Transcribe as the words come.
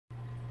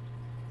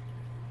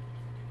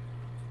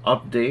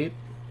Update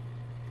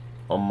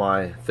on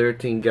my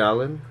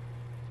 13-gallon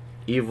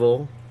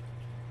Evo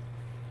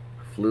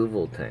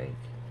fluval tank.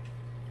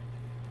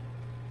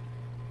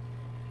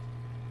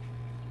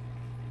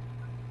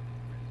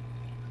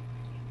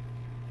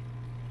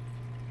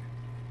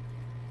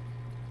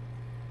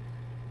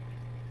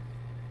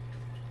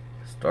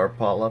 Star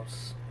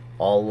polyps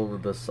all over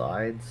the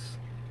sides.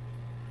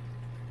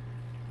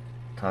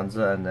 Tons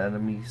of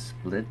anemones,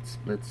 split.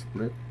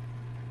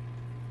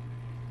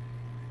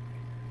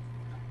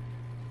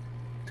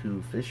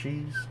 Two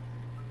fishies.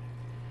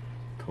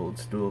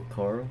 Toadstool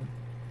coral.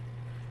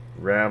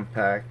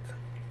 Ram-packed.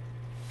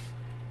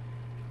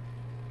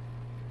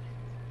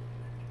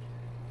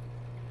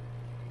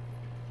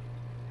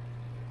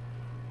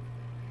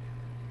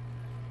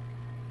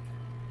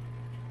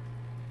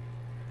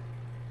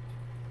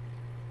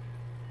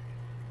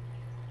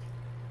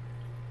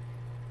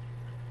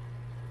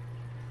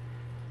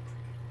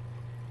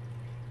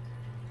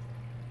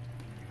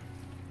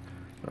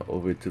 Now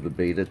over to the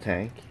beta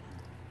tank.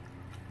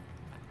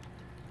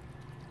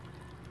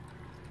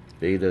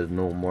 Beta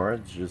no more,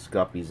 it's just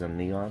guppies and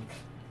neons.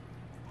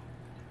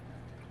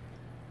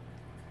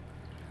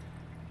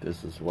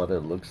 This is what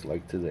it looks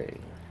like today.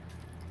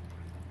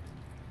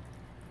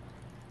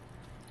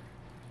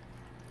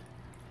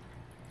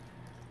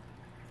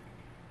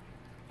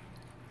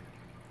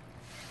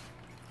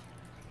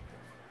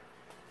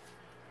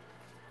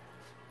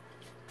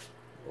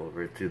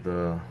 Over to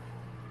the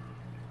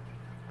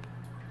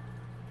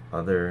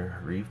other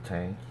reef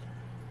tank.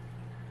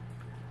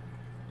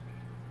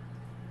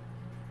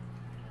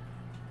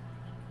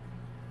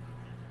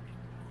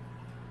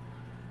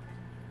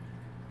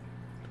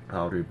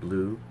 Powder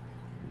blue,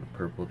 the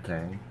purple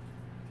tank.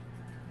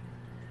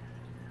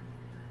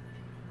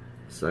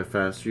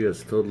 Cyphastria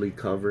is totally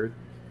covered.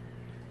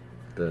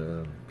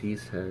 The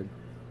peace head.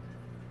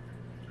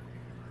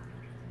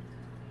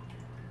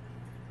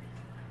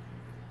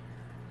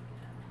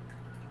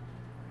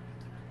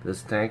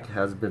 This tank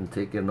has been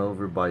taken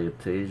over by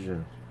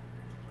Aptasia.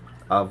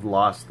 I've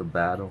lost the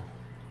battle.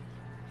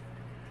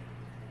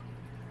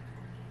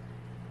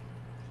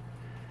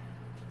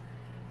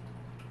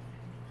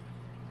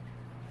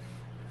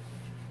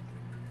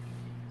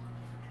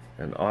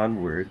 And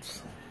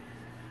onwards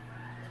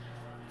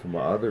to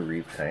my other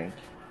reef tank.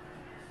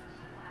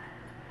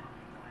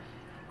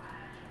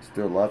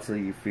 Still lots of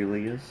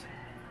euphyllias.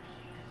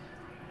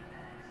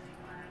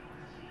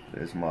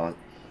 There's my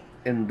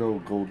Indo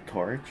gold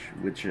torch,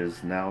 which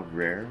is now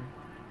rare.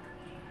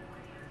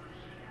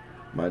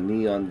 My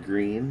neon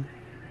green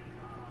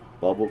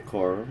bubble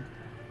coral.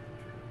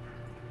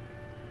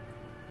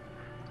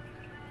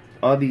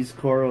 All these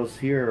corals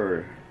here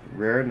are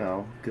rare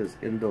now because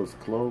Indo's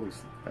closed,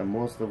 and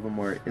most of them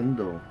are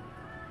Indo.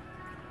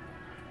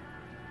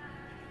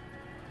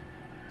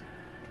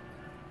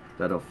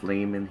 Got a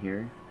flame in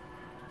here.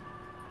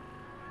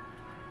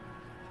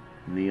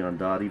 Neon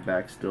dotty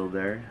back still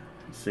there.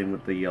 Same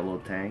with the yellow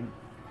tank.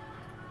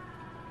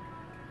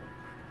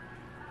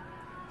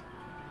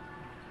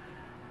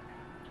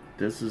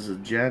 This is a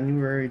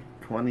January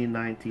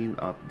 2019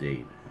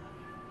 update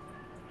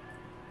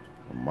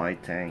of my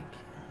tank.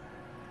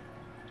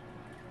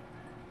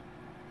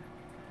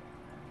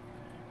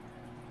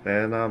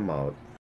 And I'm out.